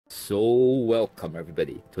So welcome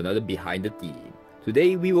everybody to another Behind the Theme.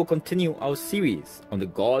 Today we will continue our series on the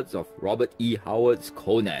gods of Robert E. Howard's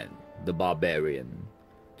Conan the Barbarian.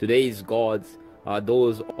 Today's gods are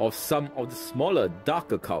those of some of the smaller,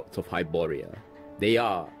 darker cults of Hyboria. They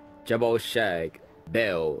are Jhebbal Sag,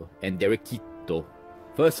 Bel, and Dereketo.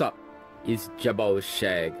 First up is Jhebbal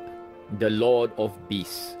Sag, the Lord of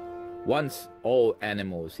Beasts. Once all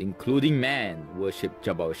animals, including man, worshipped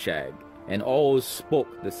Jhebbal Sag, and all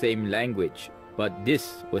spoke the same language, but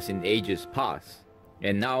this was in ages past,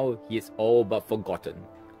 and now he is all but forgotten,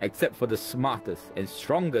 except for the smartest and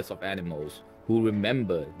strongest of animals who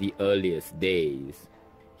remember the earliest days.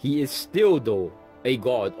 He is still, though, a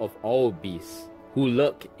god of all beasts who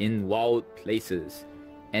lurk in wild places,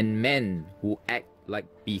 and men who act like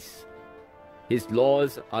beasts. His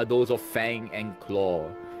laws are those of fang and claw,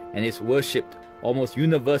 and is worshipped almost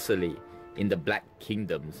universally in the Black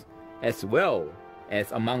Kingdoms, as well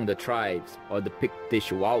as among the tribes of the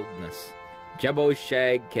Pictish wilderness. Jhebbal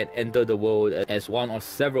Sag can enter the world as one of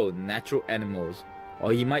several natural animals,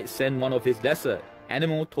 or he might send one of his lesser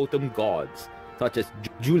animal totem gods, such as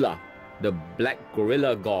Jula, the black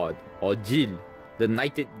gorilla god, or Jil, the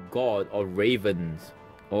knighted god of ravens,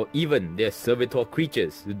 or even their servitor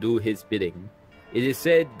creatures to do his bidding. It is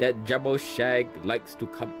said that Jhebbal Sag likes to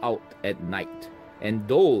come out at night, and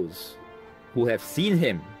those who have seen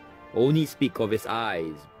him only speak of his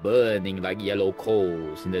eyes burning like yellow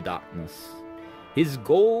coals in the darkness. His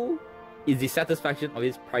goal is the satisfaction of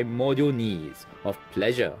his primordial needs of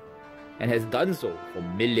pleasure, and has done so for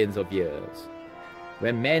millions of years.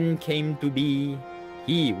 When men came to be,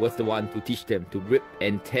 he was the one to teach them to rip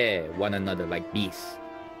and tear one another like beasts.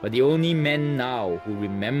 But the only men now who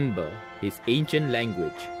remember his ancient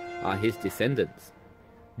language are his descendants.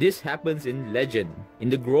 This happens in legend, in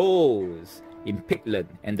the groves, in Pictland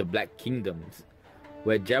and the Black Kingdoms,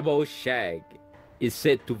 where Jhebbal Sag is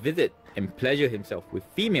said to visit and pleasure himself with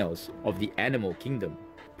females of the animal kingdom.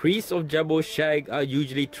 Priests of Jhebbal Sag are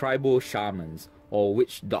usually tribal shamans or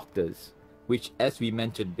witch doctors, which, as we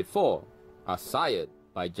mentioned before, are sired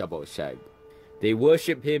by Jhebbal Sag. They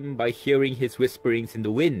worship him by hearing his whisperings in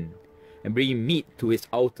the wind, and bringing meat to his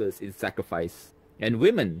altars in sacrifice, and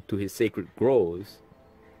women to his sacred groves.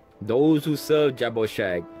 Those who serve Jhebbal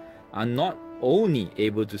Sag are not only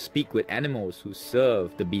able to speak with animals who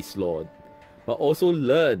serve the Beast Lord, but also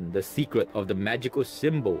learn the secret of the magical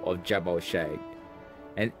symbol of Jhebbal Sag,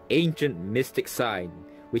 an ancient mystic sign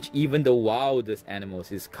which even the wildest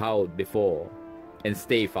animals is cowed before and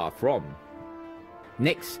stay far from.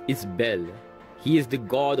 Next is Bel. He is the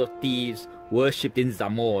god of thieves worshipped in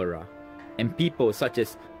Zamora, and people such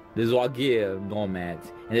as the Zwagir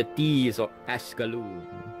nomads and the thieves of Ashkelon.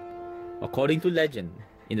 According to legend,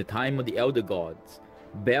 in the time of the Elder Gods,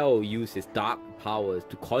 Bel used his dark powers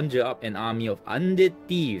to conjure up an army of undead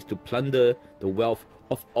thieves to plunder the wealth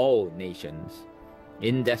of all nations.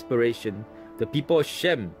 In desperation, the people of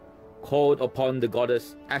Shem called upon the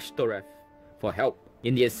goddess Ashtoreth for help.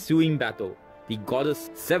 In the ensuing battle, the goddess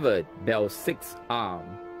severed Bel's sixth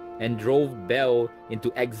arm and drove Bel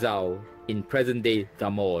into exile in present-day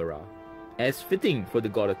Zamora. As fitting for the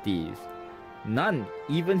god of thieves, none,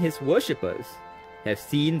 even his worshippers, have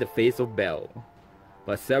seen the face of Bel,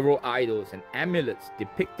 but several idols and amulets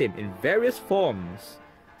depict him in various forms,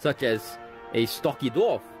 such as a stocky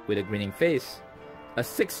dwarf with a grinning face, a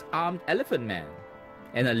six-armed elephant man,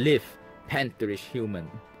 and a lithe, pantherish human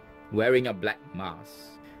wearing a black mask.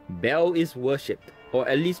 Bel is worshipped, or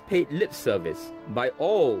at least paid lip service, by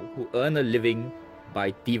all who earn a living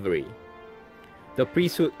by thievery. The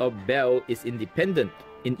priesthood of Bel is independent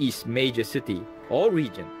in each major city or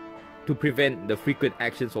region, to prevent the frequent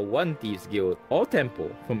actions of one thieves guild or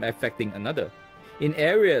temple from affecting another. In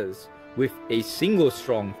areas with a single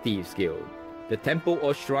strong thieves guild, the temple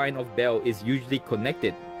or shrine of Bel is usually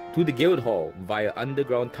connected to the guild hall via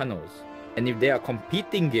underground tunnels, and if there are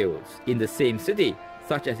competing guilds in the same city,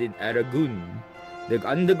 such as in Aragon, the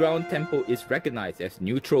underground temple is recognized as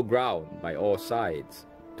neutral ground by all sides.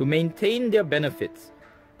 To maintain their benefits,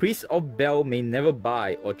 priests of Bel may never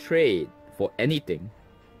buy or trade for anything.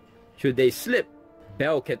 Should they slip,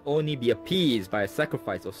 Bel can only be appeased by a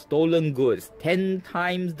sacrifice of stolen goods 10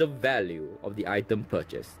 times the value of the item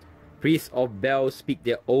purchased. Priests of Bel speak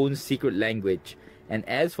their own secret language, and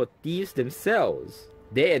as for thieves themselves,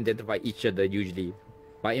 they identify each other usually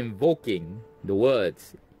by invoking the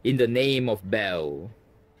words, "In the name of Bel."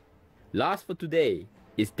 Last for today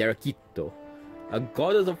is Dereketo, a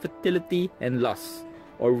goddess of fertility and lust,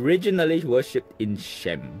 originally worshipped in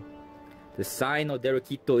Shem. The sign of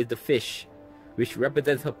Dereketo is the fish, which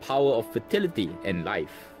represents her power of fertility and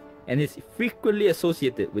life. and is frequently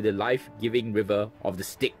associated with the life-giving river of the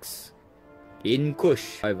Styx. In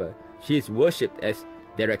Kush, however, she is worshipped as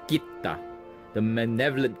Dereketa, the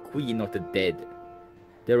malevolent queen of the dead.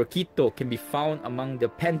 Dereketo can be found among the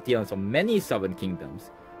pantheons of many southern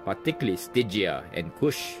kingdoms, particularly Stygia and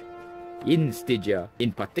Kush. In Stygia,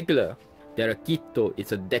 in particular, Dereketo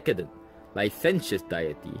is a decadent, licentious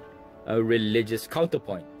deity, a religious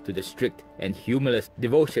counterpoint to the strict and humorless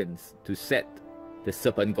devotions to Set, the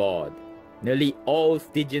serpent god. Nearly all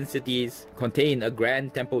Stygian cities contain a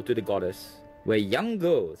grand temple to the goddess, where young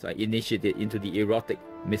girls are initiated into the erotic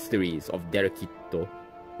mysteries of Dereketo.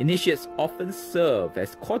 Initiates often serve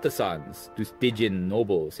as courtesans to Stygian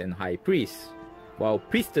nobles and high priests, while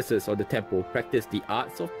priestesses of the temple practice the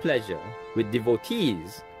arts of pleasure with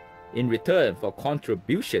devotees in return for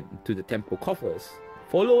contribution to the temple coffers.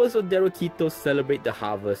 Followers of Dereketo celebrate the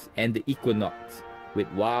harvest and the equinox with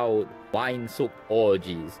wild, wine-soaked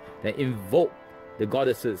orgies that invoke the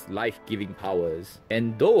goddess's life-giving powers.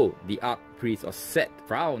 And though the archpriests of Set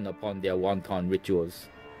frown upon their wanton rituals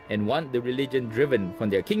and want the religion driven from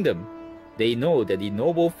their kingdom, they know that the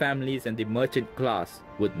noble families and the merchant class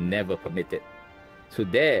would never permit it. So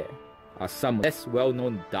there are some less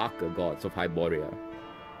well-known darker gods of Hyboria.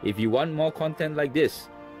 If you want more content like this,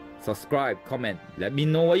 subscribe, comment, let me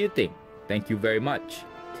know what you think. Thank you very much.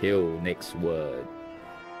 Till next word.